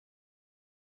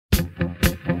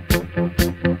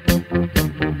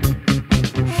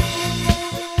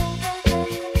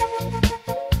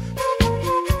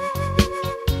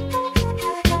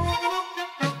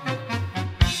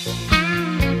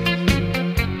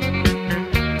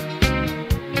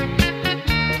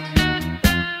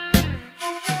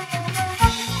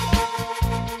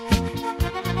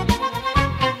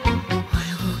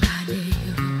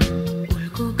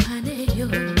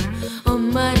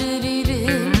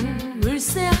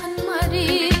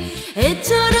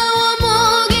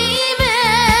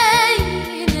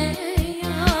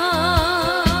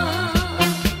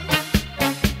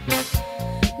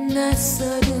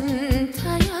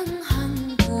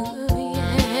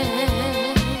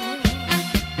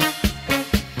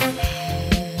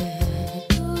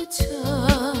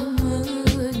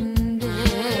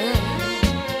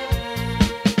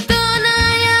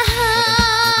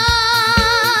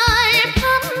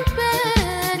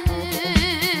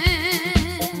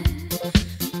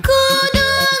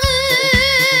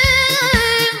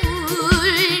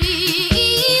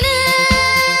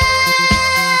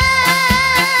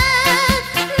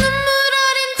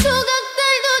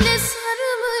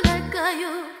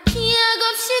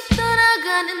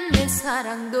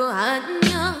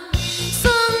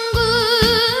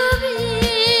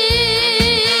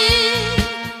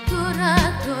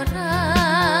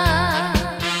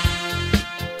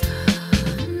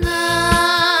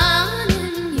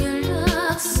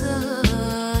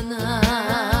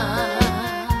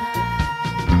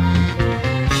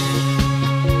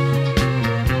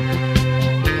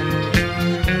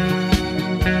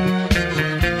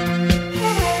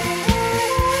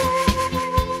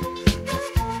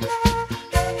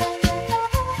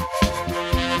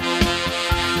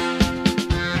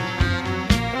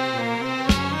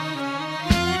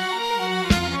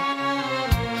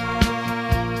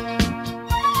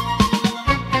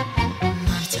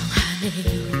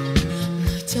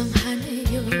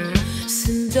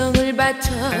바쳐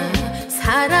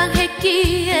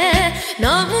사랑했기에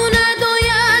너무나도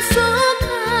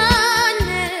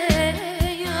야속하네요.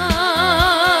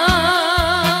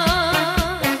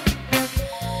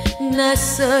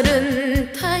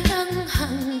 낯설은 타양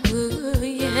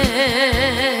항구에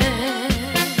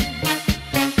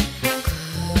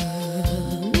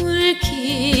꿈을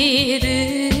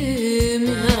기르며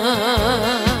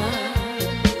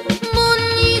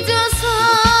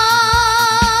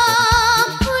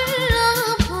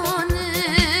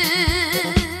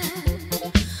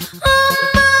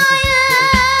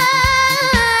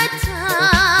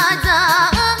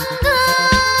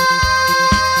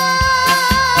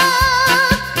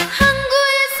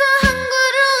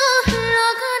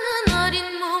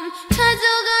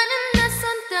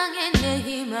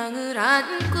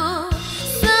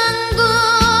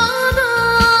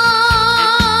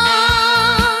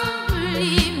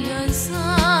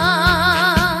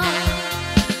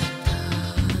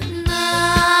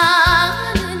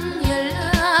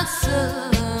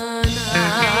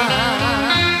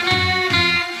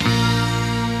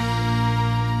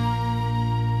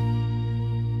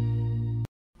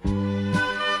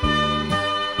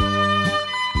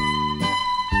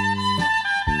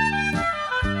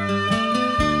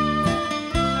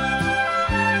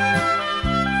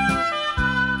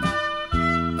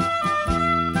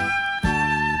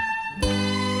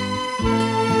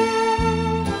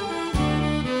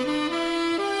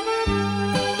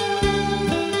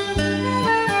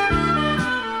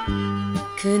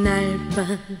그날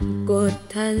밤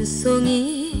꽃 한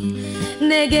송이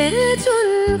내게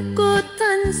준 꽃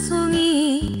한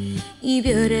송이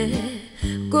이별의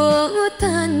꽃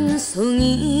한 송이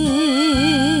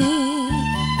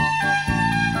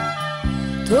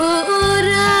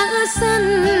돌아선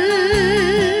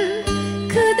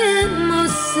그대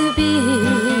모습이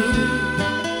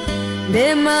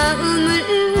내 마음을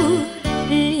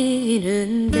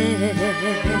울리는데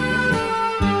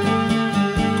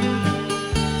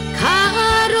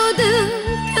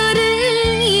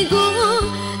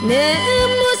내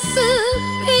모습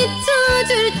비춰줄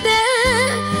때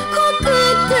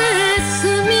코끝에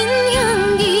스민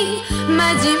향기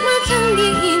마지막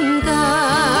향기인가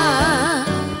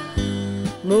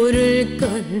모를 건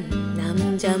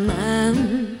남자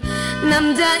마음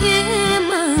남자의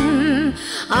마음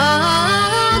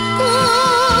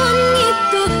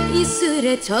꽃잎도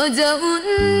이슬에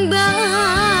젖어온다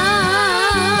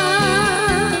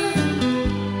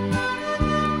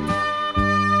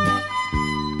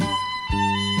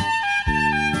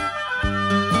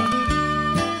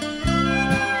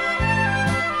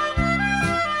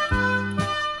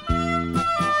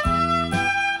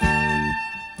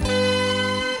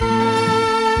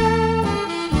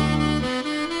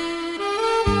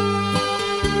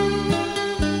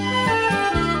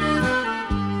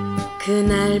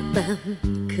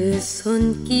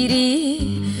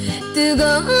손길이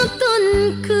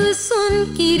뜨거웠던 그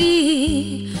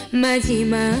손길이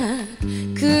마지막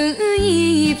그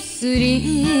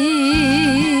입술이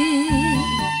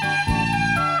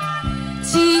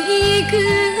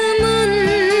지금은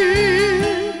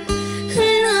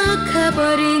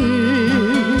흘러가버린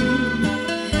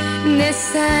내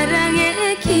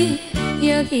사랑의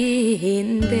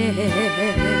기억인데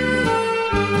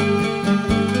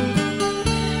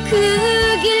그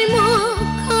길목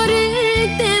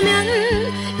걸을 때면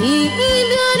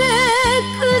이별의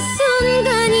그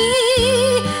순간이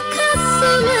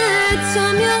가슴에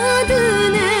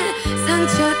점여드네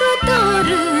상처로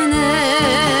떠르네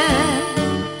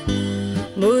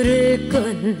모를 건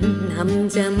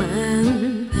남자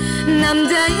마음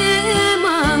남자의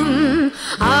마음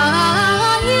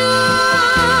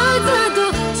여자도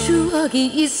추억이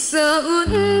있어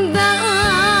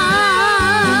운다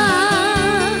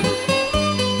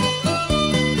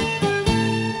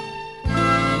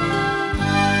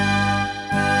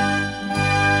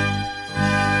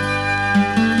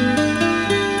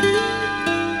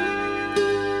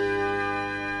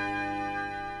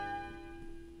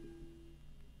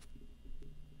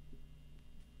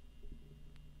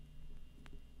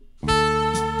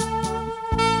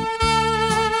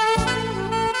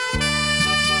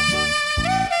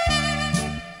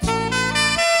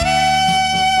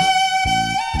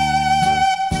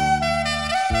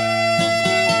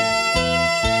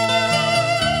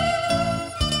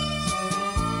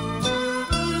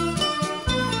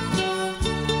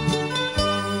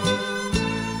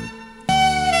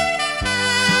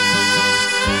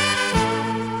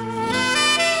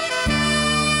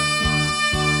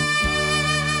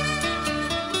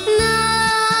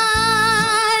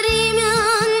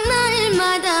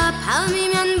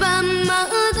밤이면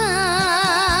밤마다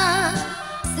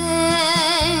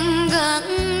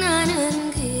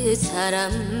생각나는 그 사람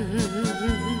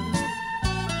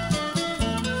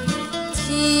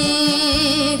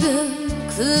지금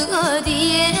그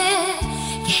어디에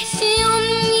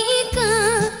계시옵니까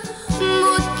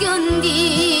못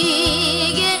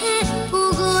견디게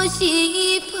보고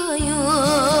싶어요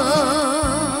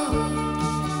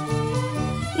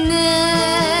내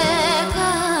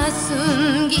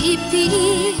가슴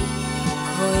깊이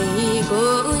고이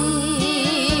고이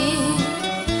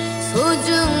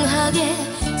소중하게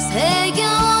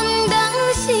새겨온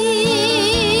당신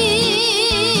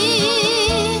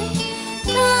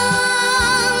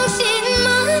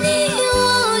당신만이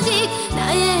오직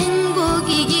나의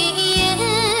행복이기에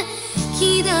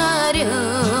기다려요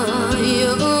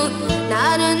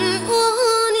나는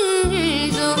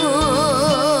오늘도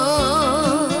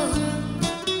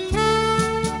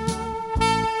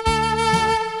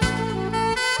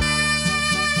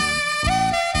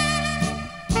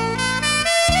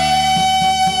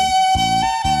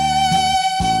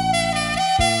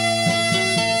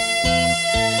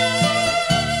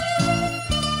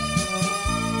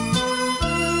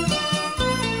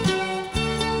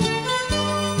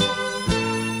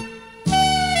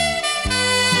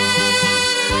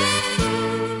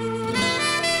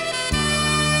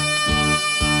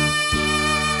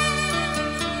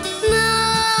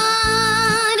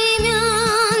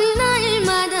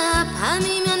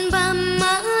밤이면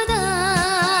밤마다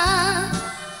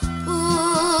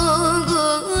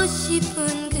보고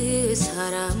싶은 그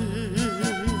사람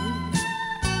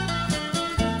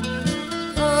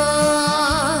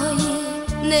거의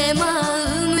내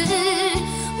마음을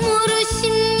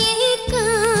모르십니까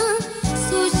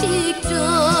소식 좀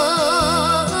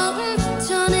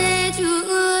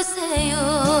전해주세요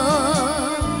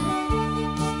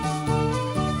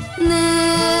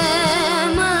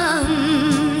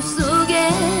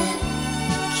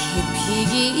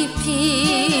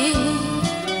깊이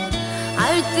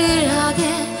알뜰하게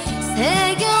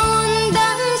새겨온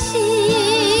당신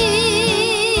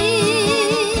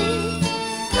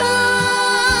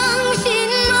당신만이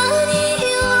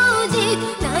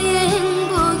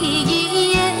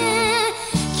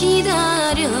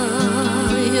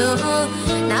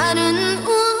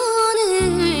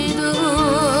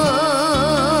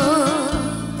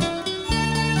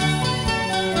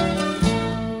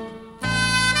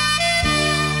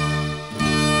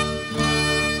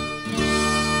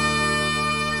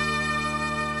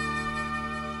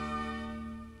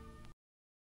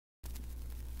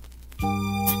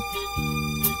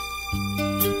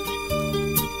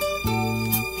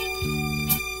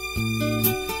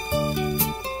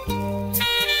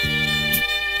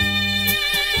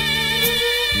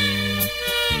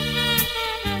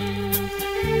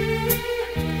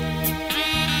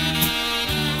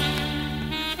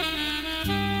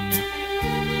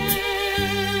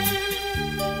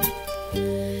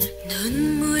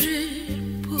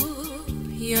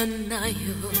꿈이었나요?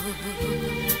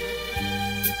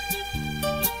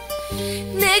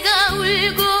 내가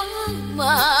울고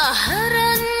말았나요?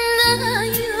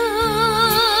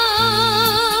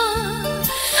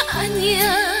 아니야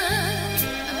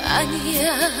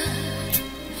아니야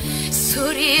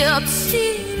소리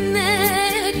없이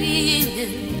내리는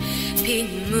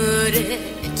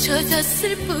빗물에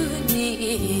젖었을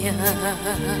뿐이야.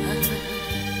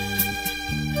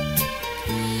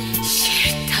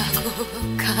 싫다고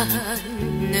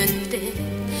갔는데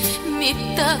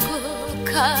밉다고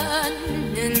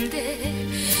갔는데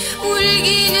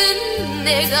울기는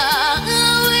내가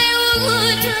왜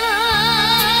울어.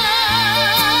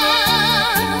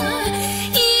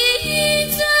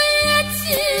 잊어야지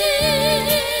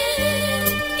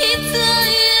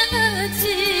잊어야지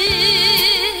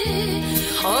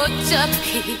어차피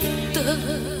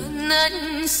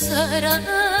떠난 사람.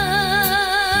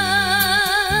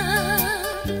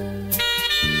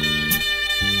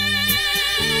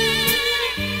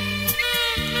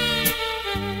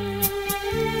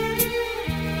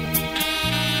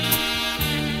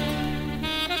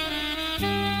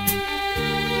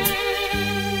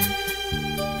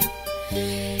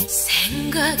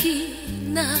 생각이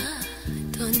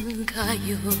나던가요?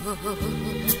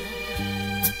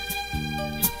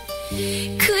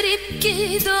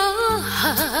 그립기도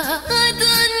하던가요?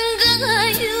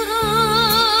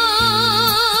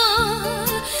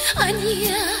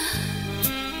 아니야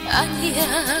아니야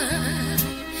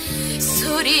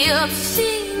소리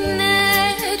없이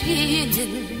내리는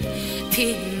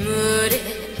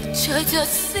빗물에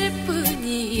젖었을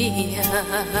뿐이야.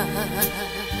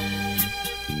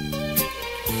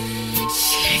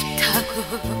 싫다고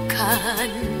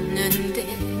갔는데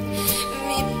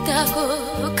밉다고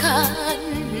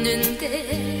갔는데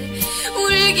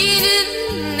울기는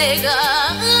내가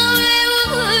왜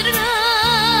울어.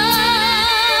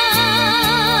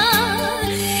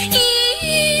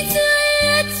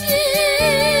 잊어야지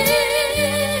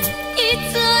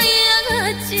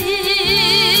잊어야지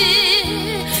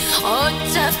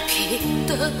어차피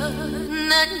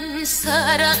떠난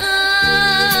사람.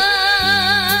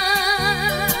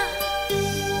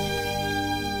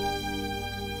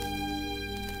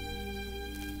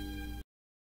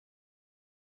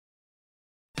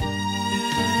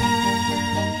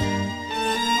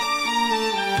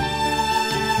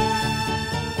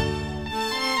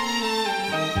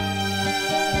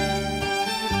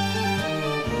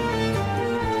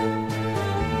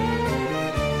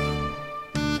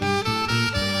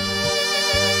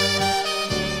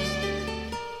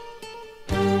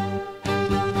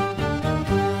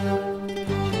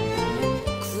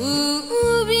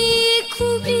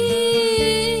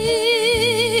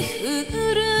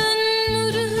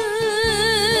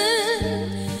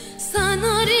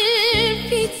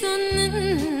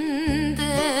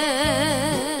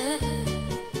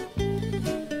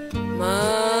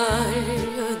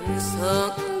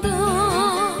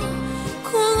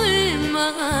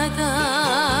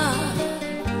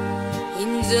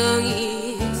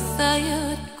 인정이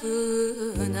쌓였구나.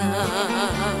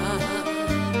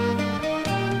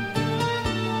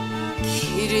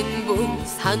 기린 봄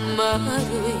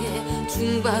산마루에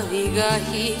중바위가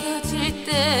휘어질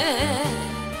때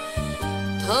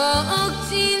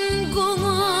덕진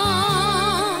공원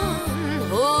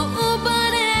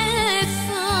호반에서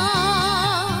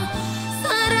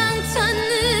사랑 찾는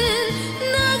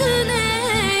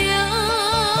나그네여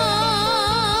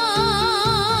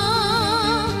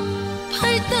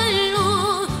팔달로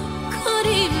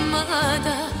거리마다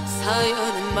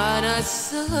사연은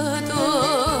많았어도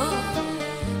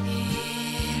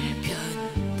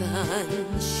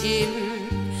일편단심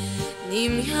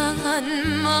님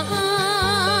향한 마음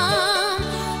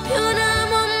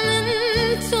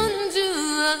변함없는 전주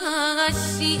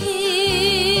아가씨.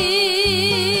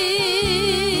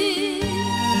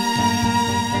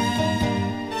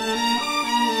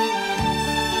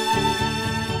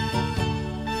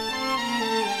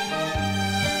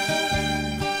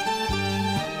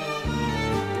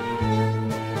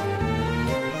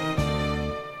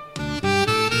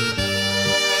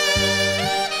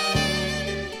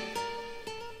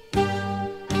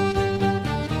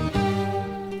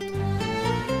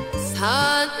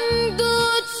 산도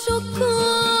좋고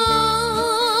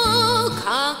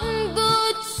강도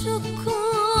좋고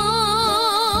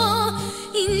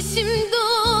인심도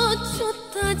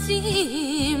좋다지만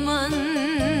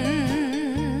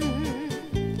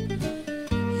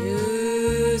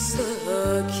유서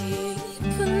깊은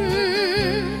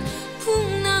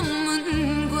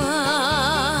풍남문과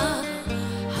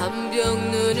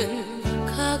한병누는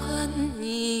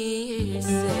가관일세.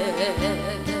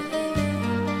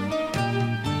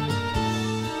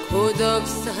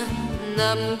 고덕산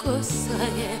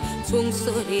남고사에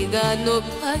종소리가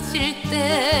높아질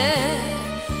때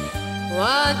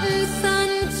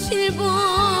완산 칠봉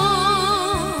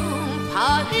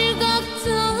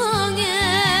발각정에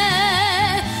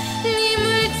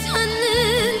님을 찾는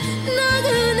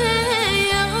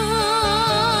나그네여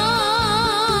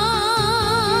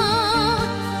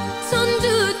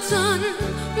전주천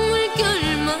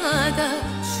물결마다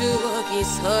추억이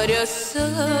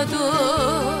서렸어도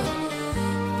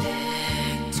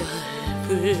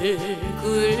백절불굴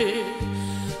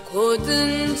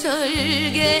고든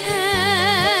절개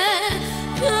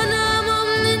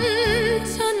변함없는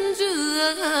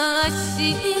전주아가씨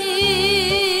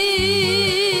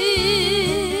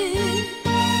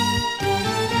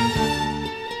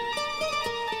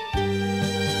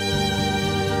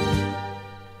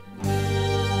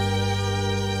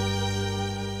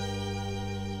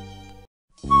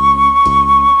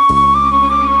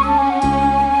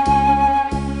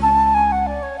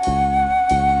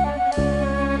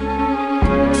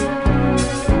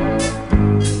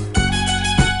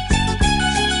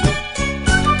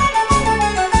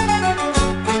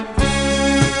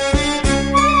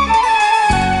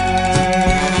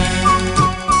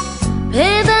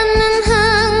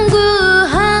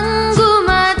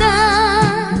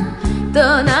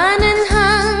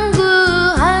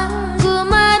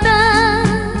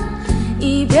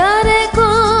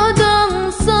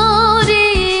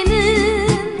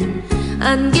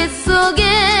안개 속에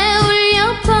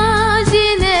울려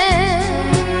퍼지네.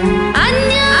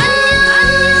 안녕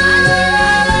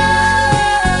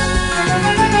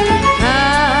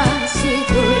다시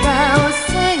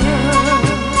돌아오세요.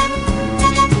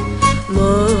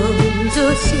 몸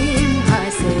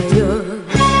조심하세요.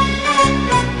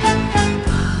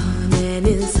 보내는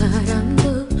사람도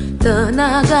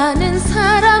떠나가는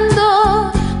사람도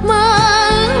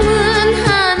마음은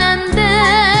하나인데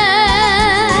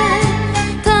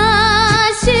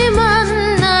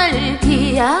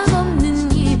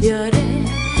없는 이별에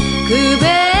그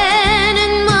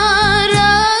배는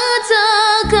멀어져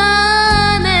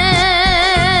가네.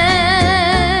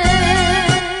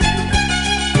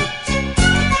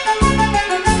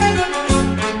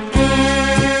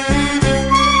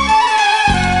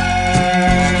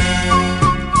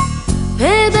 배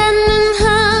닿는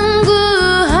항구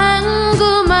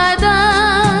항구마다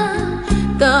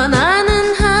떠나는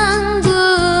항구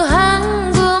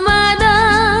항구마다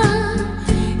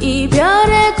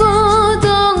이별의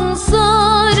고동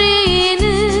소리는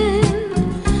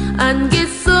안개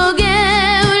속에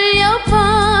울려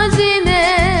퍼지네.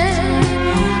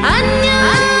 안녕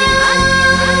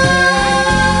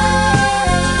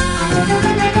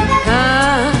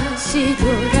다시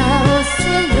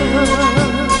돌아오세요.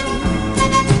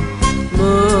 몸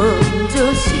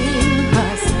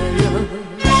조심하세요.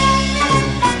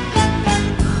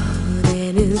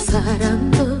 보내는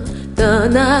사람도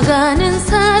떠나가